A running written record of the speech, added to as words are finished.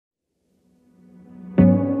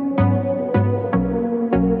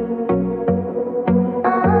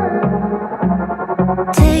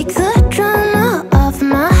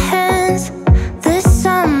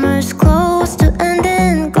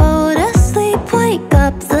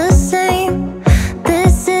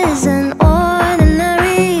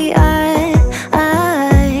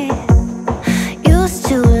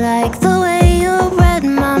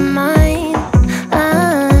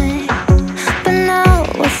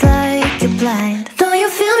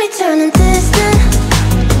turning distant?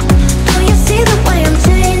 Don't you see the way I'm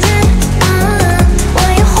changing?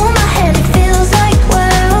 When you hold my hand, it feels like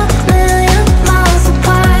we're a million miles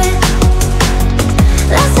apart.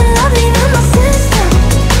 Lost in love, leaving my system.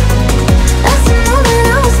 That's the moment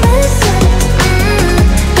I was missing.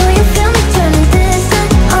 Don't you feel me turning distant?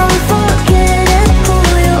 I'm forgetting who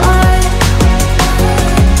you are.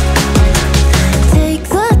 Take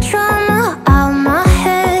the trauma out my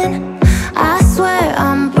head. I swear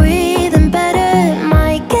I'm breathing better.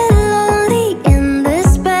 Might get lonely in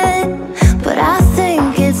this bed, but I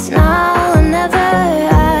think it's now or never.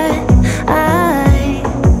 I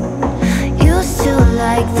used to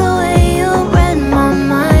like the way you read my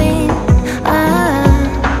mind,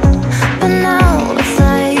 but now it's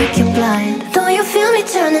like you're blind. Don't you feel me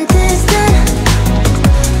turning distant?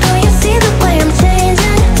 Don't you see the way I'm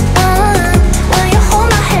changing? When you hold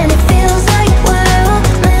my hand, it feels like we're a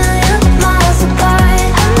million miles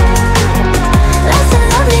apart. Lost in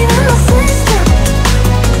love, leaving my system.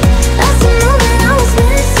 That's the moment I was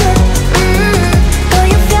missing. Don't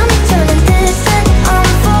you feel me turning distant? I'm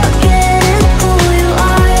forgetting who you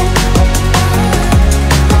are.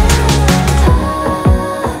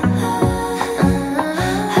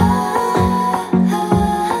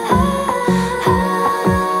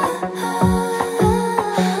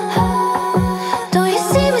 Don't you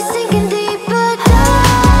see me sinking deeper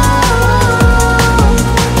down?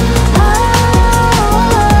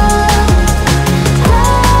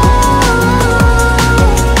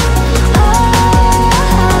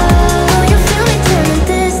 Don't you feel me turning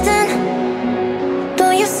distant?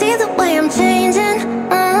 Don't you see the way I'm changing?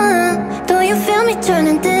 Don't you feel me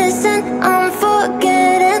turning distant?